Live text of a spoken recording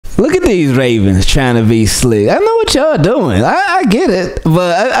Look at these Ravens trying to be slick. I know what y'all doing. I get it,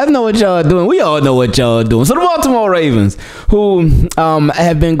 but I know what y'all doing. We all know what y'all doing. So the Baltimore Ravens, who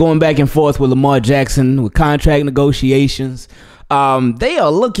have been going back and forth with Lamar Jackson with contract negotiations, they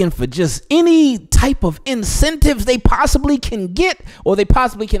are looking for just any type of incentives they possibly can get or they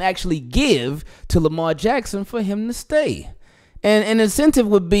possibly can actually give to Lamar Jackson for him to stay. And an incentive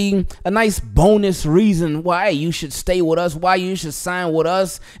would be a nice bonus reason why you should stay with us, why you should sign with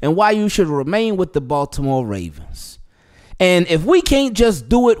us, and why you should remain with the Baltimore Ravens. And if we can't just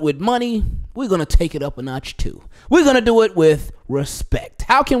do it with money, we're going to take it up a notch too. We're going to do it with respect.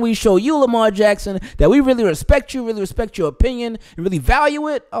 How can we show you, Lamar Jackson, that we really respect you, really respect your opinion, and really value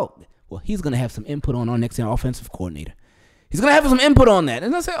it? Oh, well, he's going to have some input on our next offensive coordinator. He's going to have some input on that.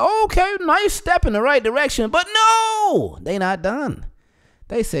 And I say, oh, okay, nice step in the right direction. But no, they not done.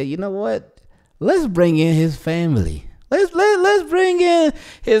 They said, you know what? Let's bring in his family. Let's bring in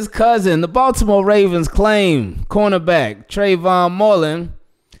his cousin. The Baltimore Ravens claim cornerback Trayvon Mullen,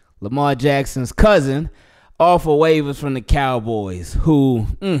 Lamar Jackson's cousin, off of waivers from the Cowboys, who,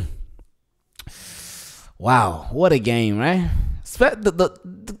 wow, what a game, right?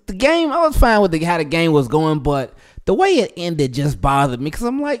 The game, I was fine with how the game was going, but the way it ended just bothered me because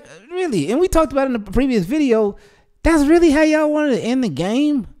I'm like, really? And we talked about it in the previous video. That's really how y'all wanted to end the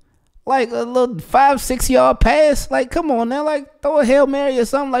game? Like a little 5-6 yard pass? Like, come on now. Like, throw a Hail Mary or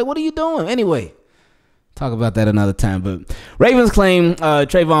something. Like, what are you doing? Anyway, talk about that another time. But Ravens claim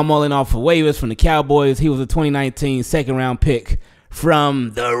Trayvon Mullen off of waivers from the Cowboys. He was a 2019 second-round pick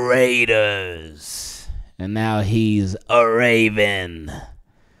from the Raiders. And now he's a Raven.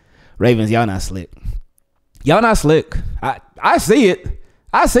 Ravens, y'all not slick. Y'all not slick. I see it.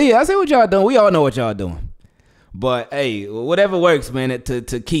 I see what y'all doing. We all know what y'all doing. But, hey, whatever works, man,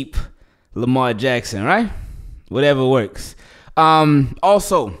 to keep Lamar Jackson, right? Whatever works.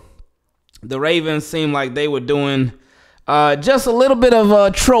 Also, the Ravens seemed like they were doing just a little bit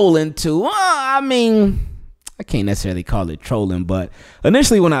of trolling, too. I mean, I can't necessarily call it trolling, but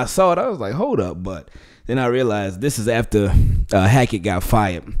initially when I saw it, I was like, hold up, but then I realized this is after Hackett got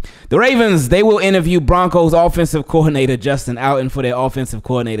fired. The Ravens, they will interview Broncos offensive coordinator Justin Alton for their offensive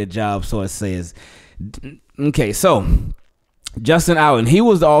coordinator job, so it says. Okay, so Justin Alton,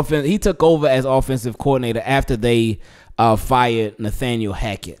 he took over as offensive coordinator after they fired Nathaniel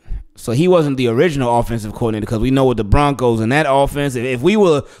Hackett. So he wasn't the original offensive coordinator because we know with the Broncos and that offense, if we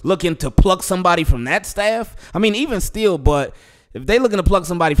were looking to pluck somebody from that staff, I mean, even still, but if they looking to pluck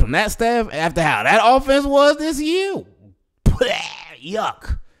somebody from that staff after how that offense was this year,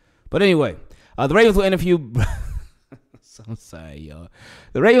 yuck. But anyway, the Ravens will interview. I'm sorry, y'all.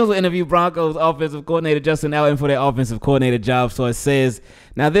 The Ravens will interview Broncos offensive coordinator Justin Alton for their offensive coordinator job. So it says,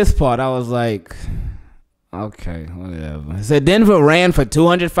 now this part, I was like, okay, whatever. It said Denver ran for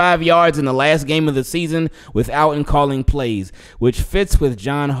 205 yards in the last game of the season without Alton calling plays, which fits with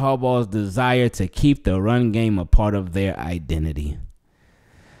John Harbaugh's desire to keep the run game a part of their identity.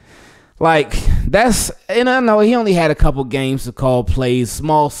 Like, that's, and I know he only had a couple games to call plays,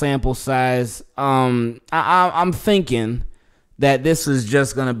 small sample size. I'm thinking that this is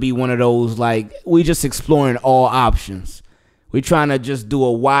just going to be one of those, like, we just exploring all options. We trying to just do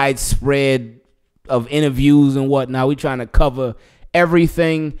a wide spread of interviews and whatnot. We trying to cover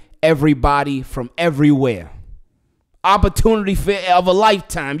everything, everybody from everywhere. Opportunity of a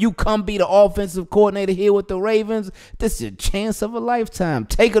lifetime. You come be the offensive coordinator here with the Ravens. This is a chance of a lifetime.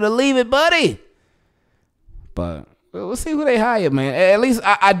 Take it or leave it, buddy. But we'll see who they hire, man. At least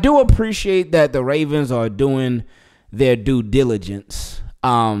I do appreciate that the Ravens are doing their due diligence.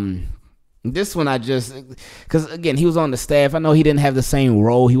 This one I just, because again, he was on the staff. I know he didn't have the same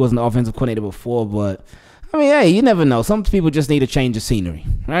role. He wasn't the offensive coordinator before, but I mean, hey, you never know. Some people just need a change of scenery,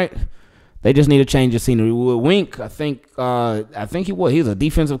 right? They just need to change the scenery. With Wink, I think he was a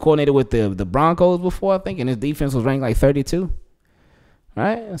defensive coordinator with the Broncos before, I think, and his defense was ranked like 32.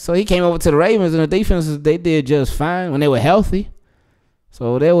 Right? So he came over to the Ravens, and the defenses, they did just fine when they were healthy.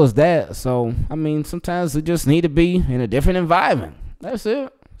 So there was that. So, I mean, sometimes we just need to be in a different environment. That's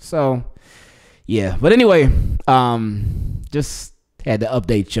it. So, yeah. But anyway, just had to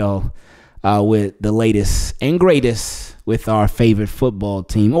update y'all with the latest and greatest with our favorite football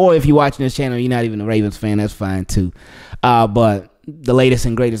team. Or if you're watching this channel, you're not even a Ravens fan, that's fine too. But the latest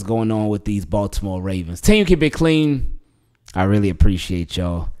and greatest going on with these Baltimore Ravens. Team, keep it clean. I really appreciate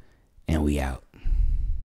y'all, and we out.